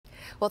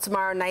Well,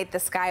 tomorrow night, the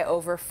sky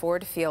over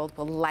Ford Field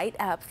will light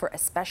up for a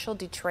special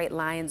Detroit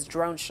Lions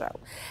drone show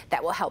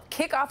that will help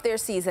kick off their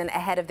season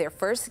ahead of their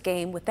first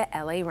game with the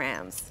LA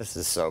Rams. This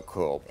is so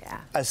cool. Yeah.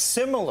 A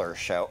similar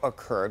show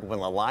occurred when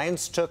the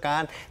Lions took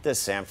on the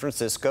San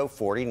Francisco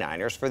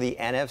 49ers for the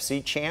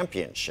NFC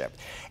Championship.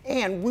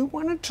 And we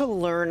wanted to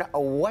learn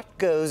what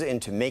goes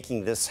into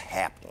making this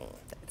happen.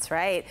 That's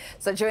right.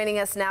 So joining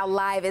us now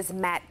live is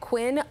Matt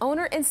Quinn,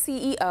 owner and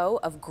CEO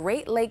of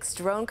Great Lakes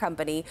Drone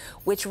Company,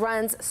 which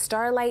runs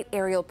Starlight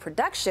Aerial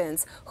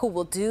Productions, who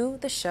will do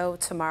the show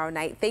tomorrow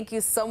night. Thank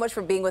you so much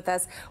for being with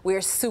us.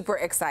 We're super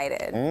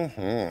excited.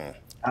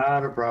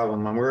 Not a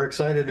problem. And we're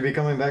excited to be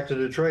coming back to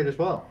Detroit as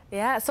well.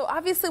 Yeah, so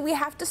obviously we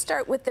have to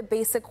start with the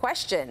basic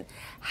question.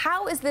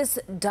 How is this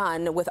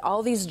done with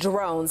all these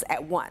drones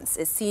at once?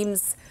 It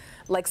seems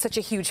like such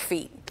a huge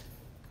feat.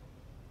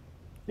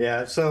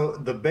 Yeah, so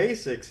the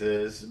basics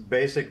is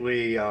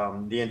basically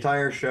the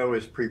entire show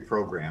is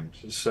pre-programmed.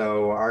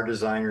 So our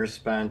designers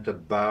spent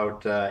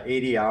about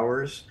 80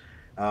 hours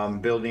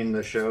building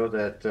the show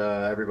that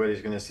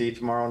everybody's going to see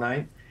tomorrow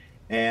night.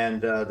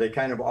 And they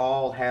kind of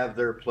all have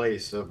their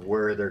place of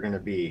where they're going to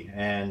be.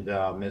 And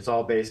it's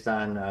all based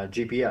on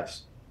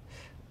GPS.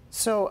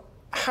 So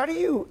how do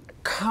you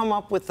come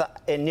up with the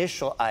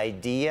initial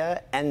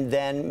idea and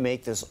then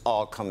make this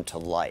all come to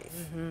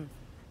life?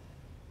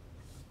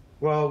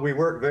 Well, we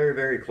work very,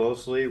 very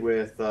closely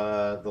with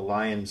the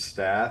Lions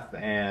staff,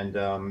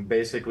 and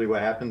basically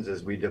what happens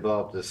is we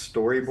develop this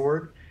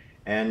storyboard,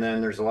 and then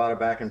there's a lot of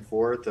back and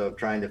forth of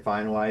trying to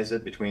finalize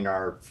it between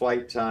our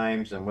flight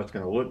times and what's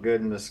going to look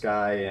good in the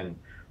sky and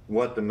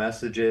what the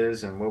message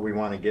is and what we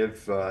want to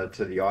give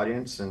to the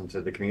audience and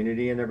to the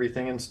community and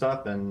everything and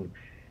stuff, and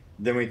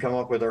then we come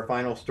up with our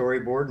final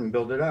storyboard and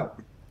build it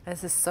out.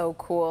 This is so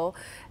cool.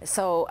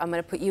 So I'm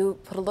going to put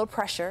a little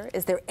pressure.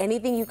 Is there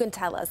anything you can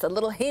tell us, a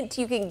little hint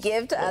you can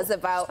give to us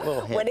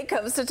about when it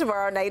comes to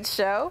tomorrow night's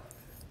show?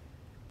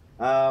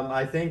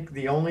 I think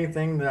the only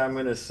thing that I'm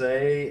going to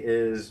say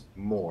is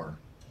more.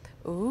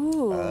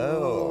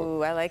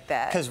 Ooh, I like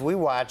that. Because we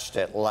watched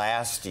it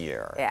last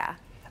year. Yeah.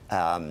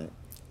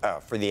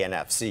 For the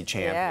NFC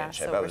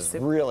Championship. So that was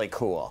really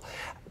cool.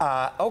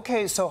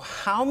 Okay, so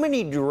how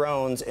many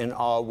drones in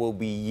all will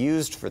be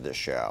used for the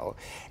show?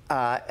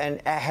 And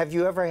have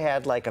you ever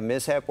had like a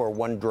mishap where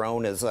one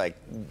drone is like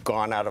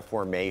gone out of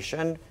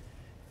formation?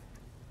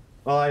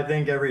 Well, I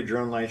think every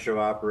drone light show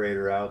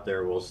operator out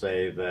there will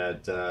say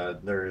that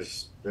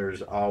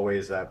there's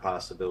always that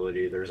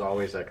possibility. There's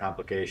always that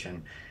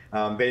complication.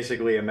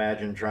 Basically,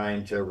 imagine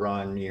trying to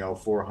run,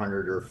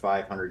 400 or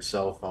 500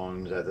 cell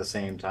phones at the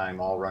same time,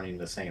 all running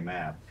the same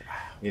app.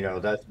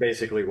 That's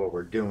basically what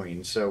we're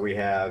doing. So we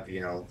have,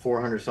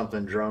 400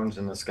 something drones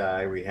in the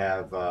sky. We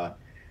have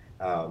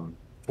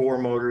 4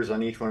 motors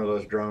on each one of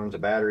those drones, a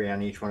battery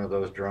on each one of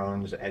those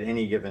drones at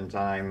any given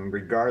time,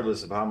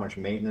 regardless of how much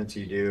maintenance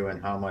you do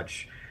and how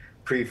much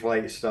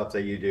pre-flight stuff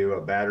that you do.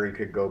 A battery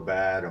could go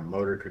bad, a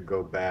motor could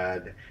go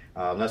bad.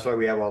 That's why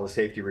we have all the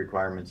safety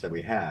requirements that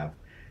we have.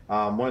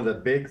 One of the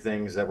big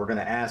things that we're going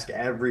to ask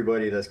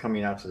everybody that's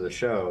coming out to the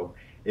show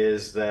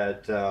is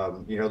that,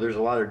 there's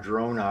a lot of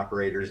drone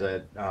operators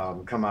that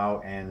come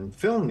out and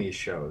film these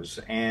shows.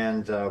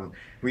 And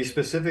we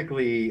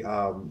specifically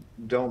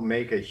don't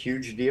make a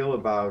huge deal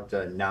about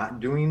not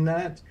doing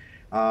that.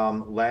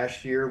 Earlier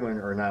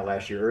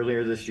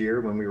this year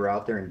when we were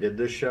out there and did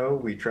this show,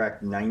 we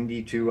tracked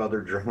 92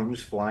 other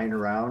drones flying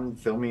around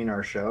filming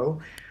our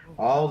show.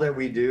 All that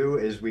we do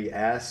is we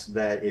ask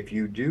that if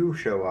you do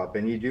show up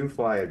and you do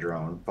fly a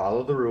drone,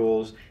 follow the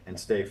rules and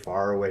stay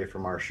far away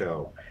from our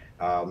show.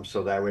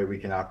 So that way we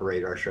can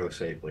operate our show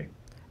safely.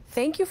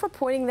 Thank you for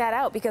pointing that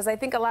out, because I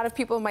think a lot of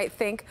people might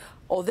think,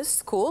 oh, this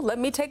is cool, let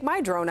me take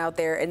my drone out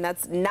there, and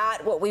that's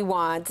not what we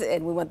want,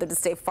 and we want them to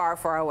stay far,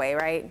 far away,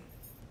 right?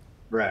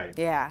 Right.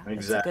 Yeah, exactly.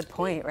 That's a good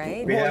point,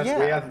 right? We have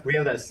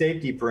that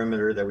safety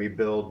perimeter that we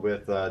build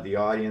with the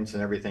audience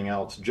and everything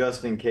else,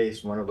 just in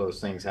case one of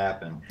those things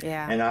happen.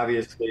 Yeah. And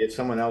obviously, if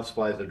someone else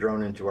flies a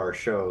drone into our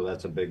show,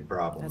 that's a big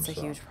problem. That's a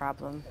huge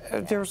problem.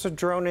 There was a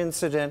drone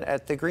incident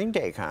at the Green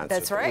Day concert.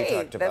 That's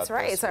right. That's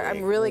right. So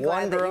I'm really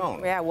glad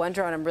that one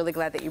drone. I'm really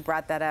glad that you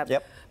brought that up.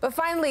 Yep. But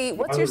finally,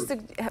 what's your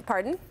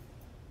pardon?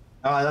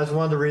 That's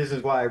one of the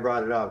reasons why I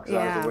brought it up, because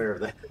I was aware of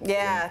that.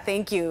 Yeah,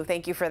 thank you.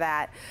 Thank you for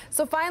that.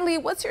 So finally,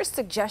 what's your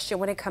suggestion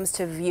when it comes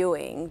to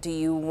viewing? Do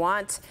you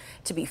want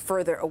to be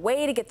further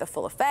away to get the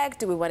full effect?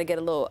 Do we want to get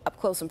a little up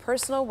close and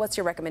personal? What's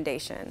your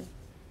recommendation?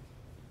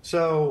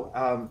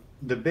 So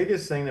the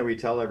biggest thing that we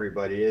tell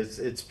everybody is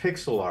it's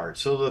pixel art.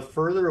 So the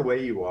further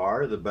away you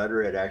are, the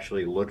better it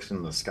actually looks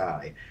in the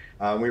sky.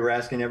 We were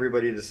asking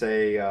everybody to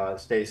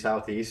stay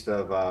southeast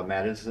of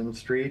Madison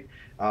Street.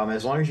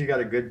 As long as you got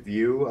a good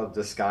view of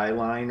the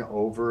skyline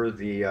over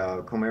the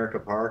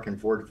Comerica Park and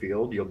Ford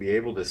Field, you'll be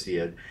able to see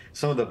it.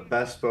 Some of the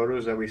best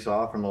photos that we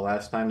saw from the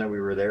last time that we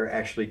were there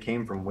actually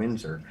came from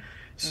Windsor.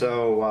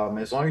 So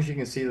as long as you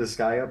can see the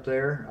sky up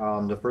there,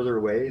 the further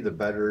away, the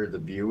better the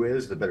view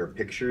is, the better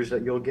pictures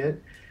that you'll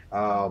get.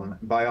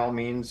 By all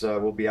means,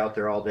 we'll be out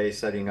there all day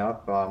setting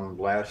up.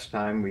 Last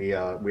time we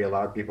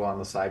allowed people on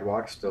the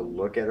sidewalks to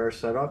look at our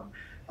setup.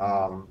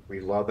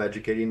 We love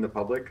educating the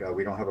public.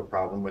 We don't have a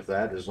problem with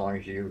that as long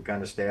as you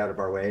kind of stay out of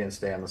our way and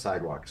stay on the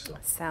sidewalks. So.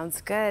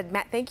 Sounds good.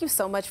 Matt, thank you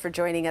so much for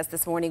joining us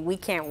this morning. We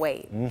can't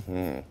wait.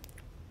 Mm-hmm.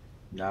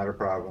 Not a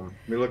problem.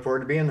 We look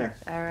forward to being there.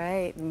 All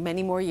right.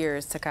 Many more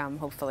years to come,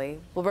 hopefully.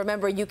 Well,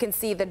 remember, you can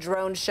see the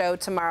drone show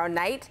tomorrow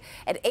night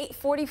at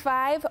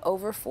 8:45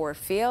 over Ford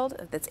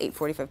Field. That's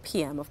 8:45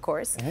 p.m., of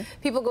course.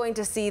 People going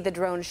to see the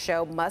drone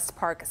show must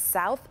park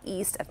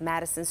southeast of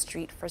Madison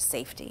Street for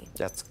safety.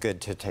 That's good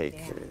to take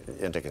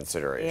into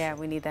consideration. Yeah,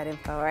 we need that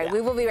info. All right,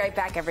 we will be right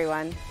back,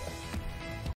 everyone.